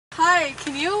Hi,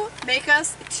 can you make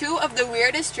us 2 of the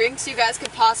weirdest drinks you guys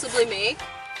could possibly make?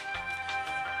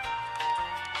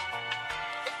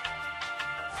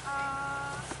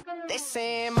 They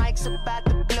say Mike's about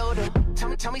to blow them.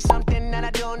 Tell me something that I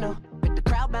don't know. With the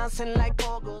crowd bouncing like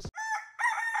bogles.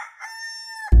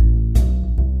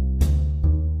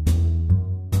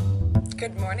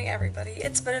 Good morning, everybody.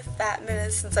 It's been a fat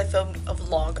minute since I filmed a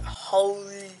vlog.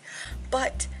 Holy.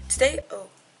 But today, oh,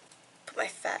 put my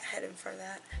fat head in front of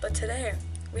that. But today,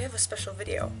 we have a special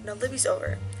video. Now, Libby's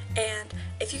over. And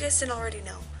if you guys didn't already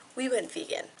know, we went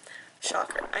vegan.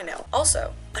 Shocker, I know.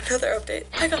 Also, another update.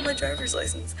 I got my driver's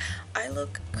license. I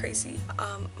look crazy.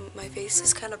 My face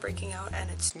is kind of breaking out and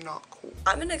it's not cool.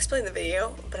 I'm gonna explain the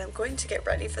video, but I'm going to get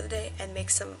ready for the day and make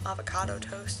some avocado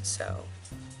toast, so.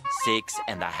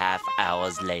 6.5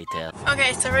 hours later.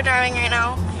 Okay, so we're driving right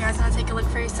now. You guys want to take a look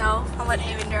for yourself? I'll let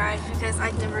Haven drive because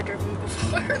I've never driven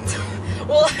before.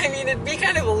 Well, I mean, it'd be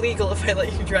kind of illegal if I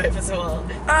let you drive as well.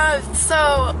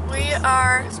 So we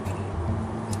are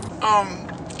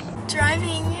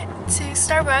driving to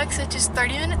Starbucks, which is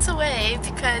 30 minutes away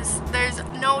because there's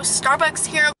no Starbucks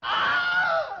here.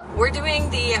 We're doing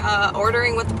the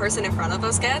ordering what the person in front of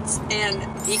us gets and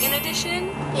vegan edition.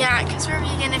 Yeah, because we're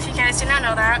vegan if you guys do not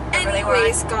know that.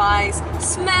 Anyways, guys,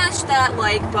 smash that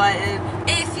like button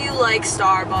if you like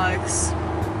Starbucks.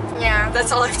 Yeah.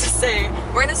 That's all I have to say.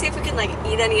 We're gonna see if we can like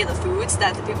eat any of the foods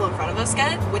that the people in front of us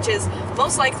get, which is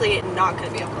most likely not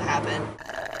gonna be able to happen.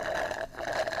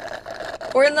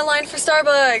 We're in the line for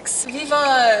Starbucks.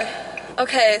 Viva!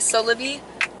 Okay, so Libby,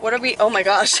 what are we? Oh my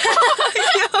gosh.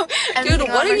 Dude,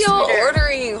 what are y'all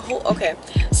ordering? Okay,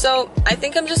 so I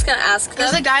think I'm just gonna ask them.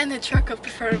 There's a guy in the truck up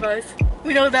in front of us.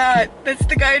 We know that. That's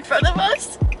the guy in front of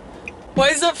us. Why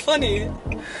is that funny?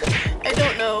 I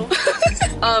don't know.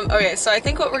 Okay, so I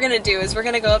think what we're gonna do is we're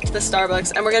gonna go up to the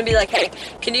Starbucks and we're gonna be like, hey,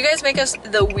 can you guys make us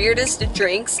the weirdest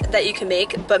drinks that you can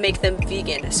make, but make them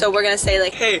vegan? So we're gonna say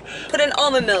like, hey, put in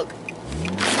almond milk.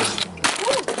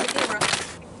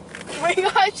 Oh my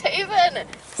gosh, Haven!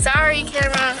 Sorry,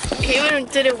 camera. Haven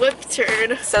did a whip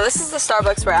turn. So this is the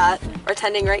Starbucks we're at. We're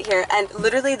attending right here, and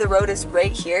literally the road is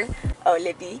right here. Oh,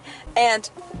 Libby. And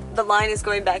the line is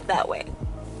going back that way.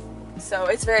 So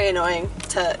it's very annoying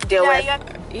to deal with.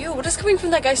 Ew, what is coming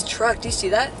from that guy's truck? Do you see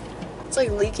that? It's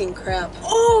like leaking crap.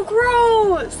 Oh,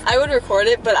 gross! I would record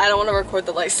it, but I don't want to record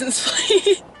the license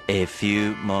plate. A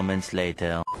few moments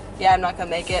later. Yeah, I'm not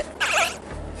gonna make it.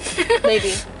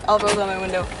 Maybe. I'll roll down my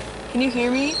window. Can you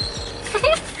hear me?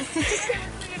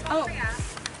 Oh.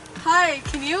 Hi,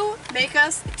 can you make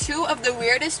us 2 of the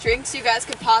weirdest drinks you guys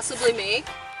could possibly make?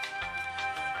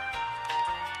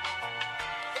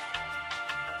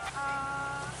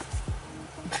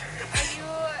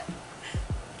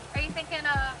 Are you thinking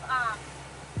of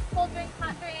cold drinks,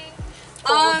 hot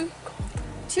drinks?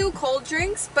 2 cold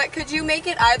drinks, but could you make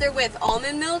it either with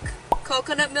almond milk,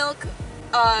 coconut milk,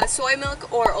 soy milk,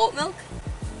 or oat milk?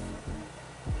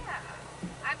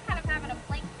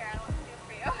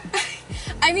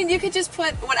 I mean, you could just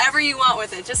put whatever you want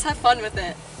with it. Just have fun with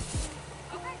it.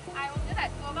 Okay, I will do that.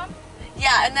 2 of them?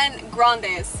 Yeah, and then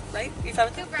grandes, right? You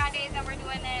found 2 grandes, and we're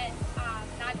doing it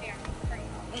non-dairy for you.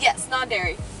 Yes,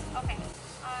 non-dairy. Okay.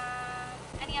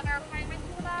 Any other requirements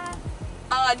for that?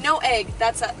 No egg.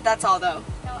 That's all though.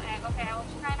 No egg. Okay, I will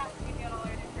try not to give you an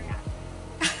allergic reaction.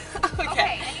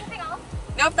 Okay. Anything else?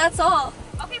 Nope, that's all.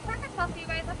 Okay, perfect. I'll see you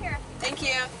guys up here. Thank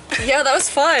you. Yeah, that was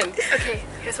fun. Okay,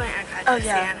 here's my iPad. Oh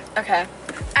yeah. Okay.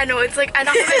 I know, it's like, I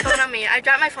don't have my phone on me. I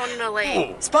dropped my phone in a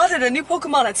lake. Spotted a new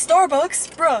Pokemon at Starbucks,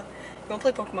 bruh. You wanna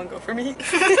play Pokemon Go for me?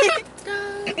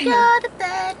 Don't go to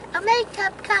bed. I'll make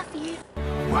up coffee.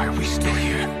 Why are we still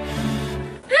here?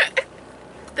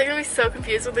 They're gonna be so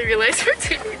confused when they realize we're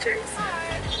teenagers.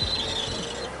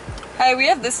 Hey, we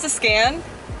have this to scan.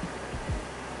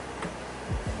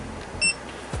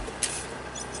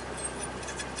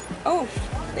 Oh,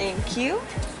 thank you.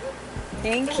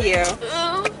 Thank you.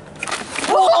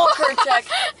 Oh, curb check.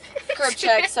 Curb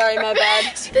check. Sorry, my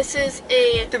bad. This is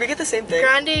a Did we get the same thing?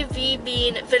 grande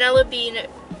vanilla bean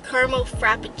caramel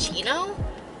frappuccino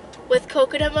with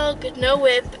coconut milk, no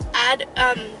whip, add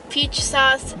peach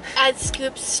sauce, add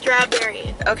scoops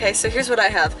strawberry. Okay, so here's what I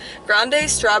have. Grande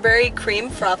strawberry cream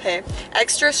frappe,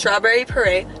 extra strawberry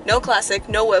puree, no classic,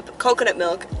 no whip, coconut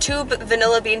milk, tube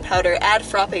vanilla bean powder, add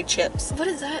frappe chips. What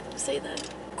is that? Say that.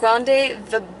 Grande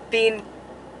the bean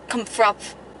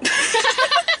frappe.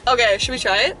 Okay, should we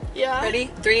try it? Yeah. Ready?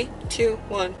 3, 2,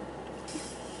 1.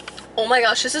 Oh my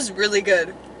gosh, this is really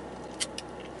good.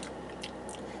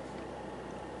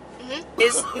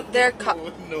 Is there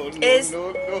coffee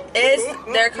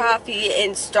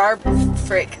in Starbucks?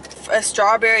 a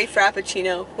strawberry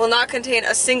frappuccino will not contain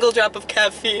a single drop of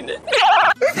caffeine.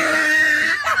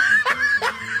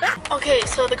 Okay,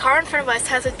 so the car in front of us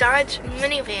has a Dodge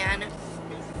minivan.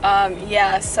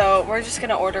 Yeah, so we're just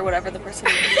gonna order whatever the person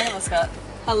in front of us got.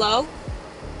 Hello?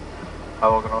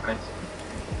 Hello, good morning.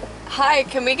 Hi,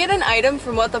 can we get an item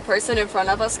from what the person in front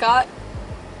of us got?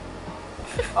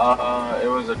 It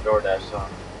was a DoorDash song.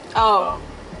 Oh.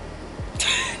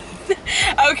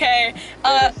 Okay.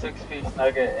 A 6-piece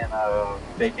nugget and a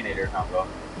Baconator combo.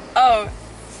 Oh.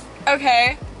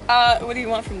 Okay. What do you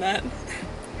want from that?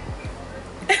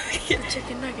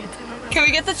 Chicken nuggets, I don't know. Can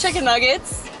we get the chicken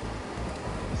nuggets?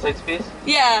 6-piece?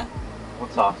 Yeah.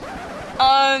 What sauce?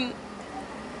 I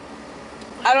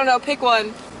don't know, pick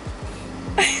one.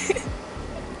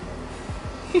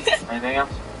 Anything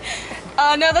else?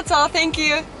 No, that's all, thank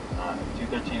you.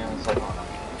 213 and the second one.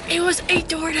 It was a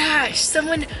DoorDash.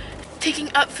 Someone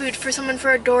taking up food for someone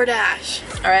for a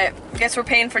DoorDash. Alright, guess we're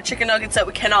paying for chicken nuggets that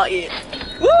we cannot eat.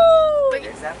 Woo!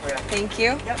 Thank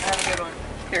you. Yep, have a good one.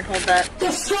 Here, hold that.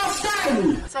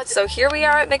 So here we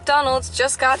are at McDonald's,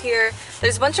 just got here.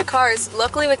 There's a bunch of cars.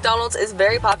 Luckily, McDonald's is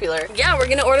very popular. Yeah, we're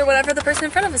gonna order whatever the person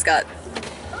in front of us got.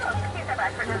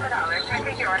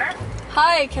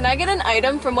 Hi, can I get an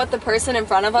item from what the person in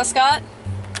front of us got?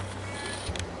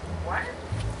 What?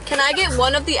 Can I get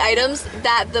one of the items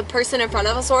that the person in front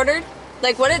of us ordered?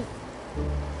 Like, what did...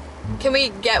 Can we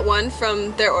get one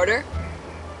from their order?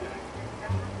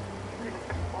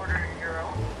 Order your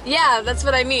own? Yeah, that's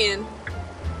what I mean.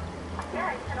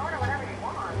 Yeah, you can order whatever you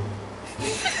want.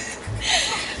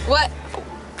 What?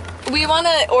 We want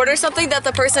to order something that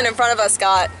the person in front of us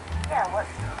got. Yeah, what?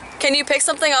 Can you pick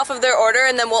something off of their order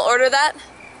and then we'll order that?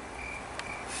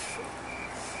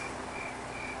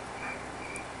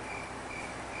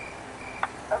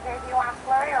 Okay, do you want a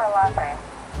flurry or a latte?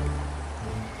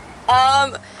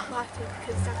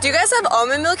 Do you guys have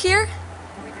almond milk here?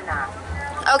 We do not.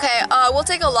 Okay, we'll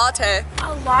take a latte.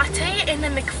 A latte and a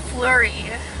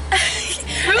McFlurry.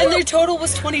 And their total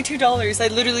was $22. I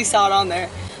literally saw it on there.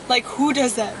 Like, who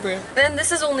does that, bro? Then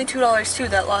this is only $2 too,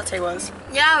 that latte was.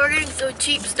 Yeah, we're getting so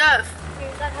cheap stuff. Okay,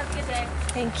 have a good day.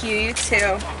 Thank you, you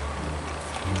too.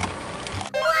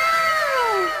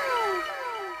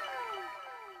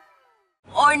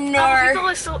 Oh no! People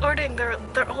are still ordering, they're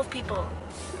old people.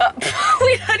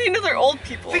 Wait, how do you know they're old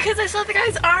people? Because I saw the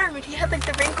guy's arm and he had like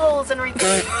the wrinkles and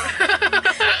everything.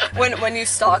 when you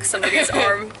stalk somebody's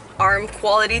arm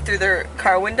quality through their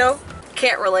car window,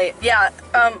 can't relate. Yeah,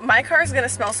 my car is gonna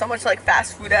smell so much like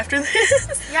fast food after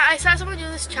this. Yeah, I saw someone do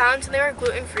this challenge and they were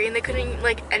gluten-free and they couldn't eat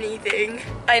like anything.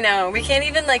 I know, we can't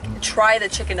even like try the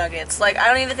chicken nuggets. Like, I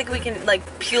don't even think we can like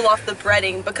peel off the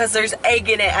breading because there's egg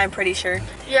in it, I'm pretty sure.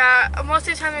 Yeah, most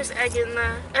of the time there's egg in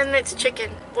the, and it's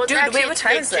chicken. Well, Dude, actually, wait, what it's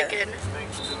time fake is it? chicken.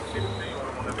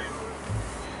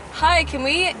 Hi, can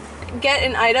we get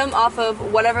an item off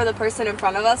of whatever the person in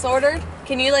front of us ordered?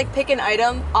 Can you like pick an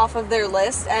item off of their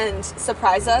list and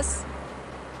surprise us?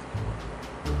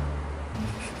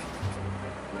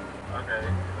 Okay.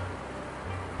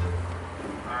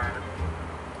 Alright.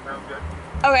 Sounds good.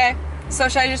 Okay, so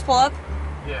should I just pull up?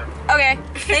 Yeah. Okay,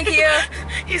 thank you.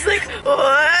 He's like,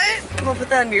 what? We'll put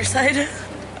that on your side.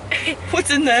 What's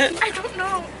in that? I don't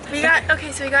know. We got,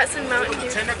 okay, so we got some Mountain Dew.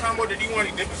 Tender combo, did you want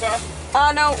any dip sauce?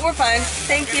 No, we're fine.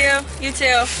 Thank you. You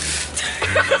too.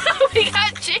 We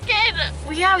got chicken.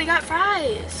 Yeah, we got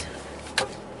fries.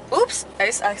 Oops, I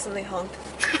just accidentally honked.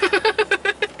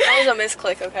 That was a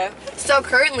misclick, okay? So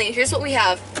currently, here's what we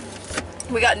have.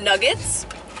 We got nuggets.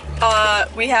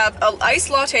 We have an iced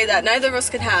latte that neither of us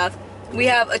can have. We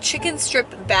have a chicken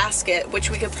strip basket, which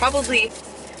we could probably...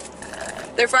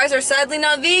 Their fries are sadly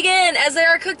not vegan, as they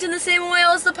are cooked in the same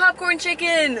oil as the popcorn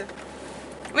chicken.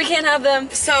 We can't have them.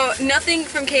 So nothing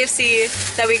from KFC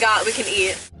that we got we can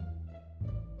eat.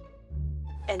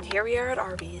 And here we are at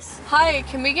Arby's. Hi,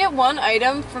 can we get one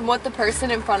item from what the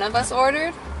person in front of us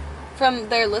ordered? From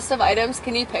their list of items,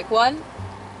 can you pick one? The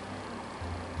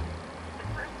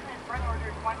person in front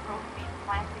ordered one roast beef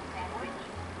plastic sandwich.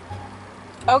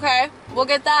 Okay, we'll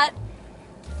get that.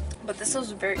 But this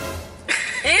was very...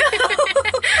 Ew!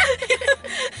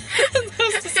 That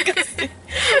was disgusting.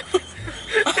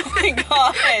 Oh my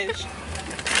gosh.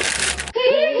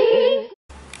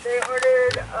 They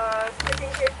ordered a chicken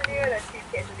quesadilla and a cheese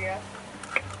quesadilla.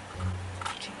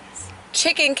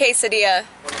 Chicken quesadilla.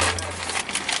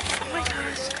 Oh my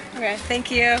gosh. Okay, thank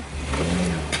you.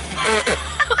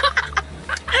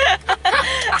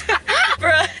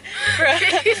 Bruh.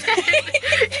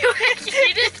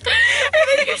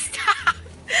 You stop.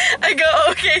 I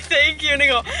go, okay, thank you, and I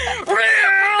go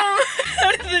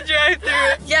out of the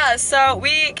drive-thru. Yeah, so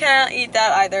we can't eat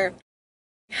that either.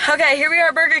 Okay, here we are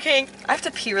at Burger King. I have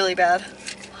to pee really bad.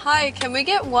 Hi, can we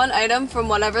get one item from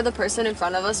whatever the person in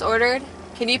front of us ordered?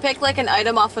 Can you pick like an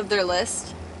item off of their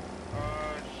list?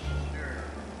 Sure.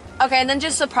 Okay, and then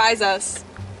just surprise us.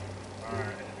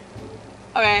 Alright.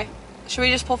 Okay, should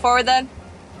we just pull forward then?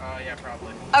 Yeah,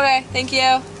 probably. Okay, thank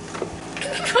you.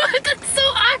 That's so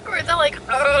awkward. They're like,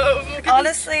 oh.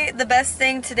 Honestly, the best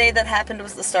thing today that happened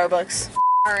was the Starbucks.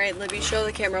 All right, Libby, show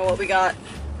the camera what we got.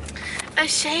 A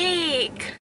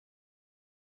shake.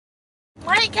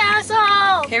 White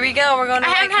Castle. Here we go, we're going to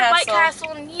I White haven't had White Castle.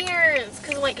 Castle in years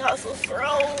because White Castle's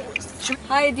gross.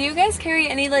 Hi, do you guys carry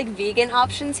any like vegan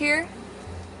options here?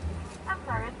 I'm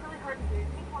sorry, it's really hard to hear.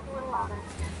 Can you talk a little louder?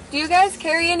 Do you guys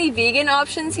carry any vegan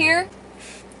options here?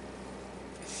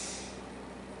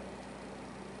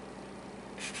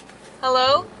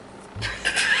 Hello?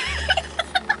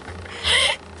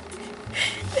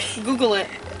 Google it.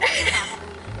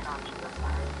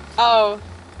 Oh,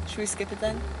 should we skip it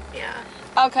then? Yeah.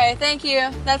 Okay, thank you.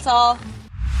 That's all.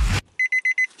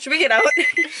 Should we get out?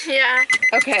 Yeah.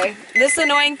 Okay, this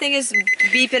annoying thing is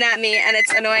beeping at me and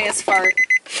it's annoying as fart.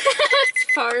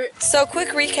 Fart. So quick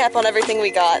recap on everything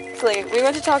we got. We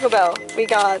went to Taco Bell. We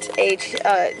got a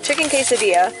chicken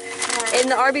quesadilla. In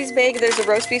the Arby's bag, there's a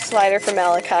roast beef slider from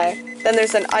Malachi. Then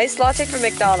there's an iced latte from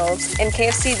McDonald's. In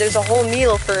KFC, there's a whole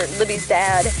meal for Libby's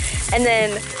dad. And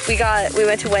then we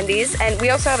went to Wendy's, and we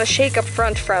also have a shake up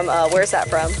front from, where's that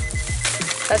from?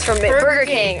 That's from Burger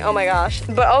King. Oh my gosh.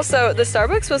 But also, the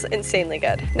Starbucks was insanely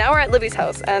good. Now we're at Libby's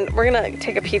house, and we're gonna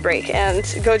take a pee break and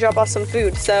go drop off some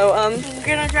food. So, We're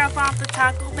gonna drop off the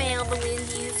Taco Bell, the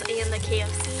Wendy's, and the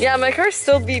KFC. yeah, my car's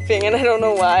still beeping, and I don't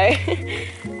know why.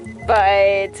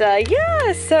 But,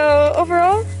 yeah, so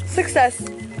overall, success.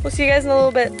 We'll see you guys in a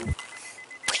little bit.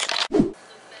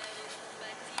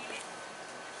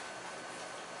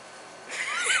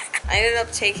 I ended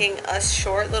up taking a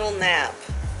short little nap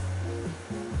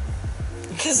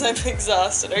because I'm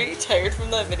exhausted. Are you tired from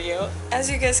that video?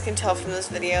 As you guys can tell from this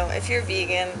video, if you're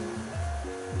vegan,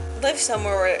 live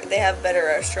somewhere where they have better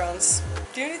restaurants.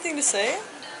 Do you have anything to say?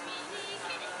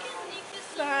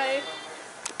 Bye.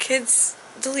 Kids,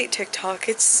 delete TikTok.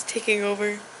 It's taking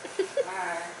over.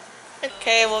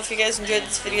 Okay, well, if you guys enjoyed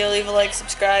this video, leave a like,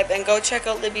 subscribe, and go check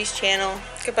out Libby's channel.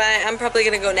 Goodbye. I'm probably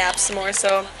gonna go nap some more,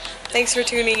 so thanks for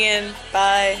tuning in.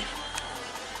 Bye.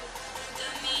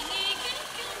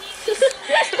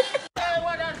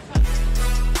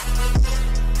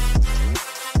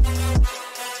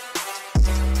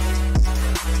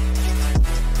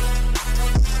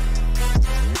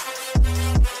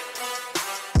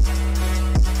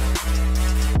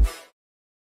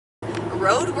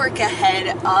 Road work ahead?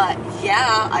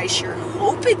 Yeah, I sure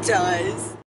hope it does.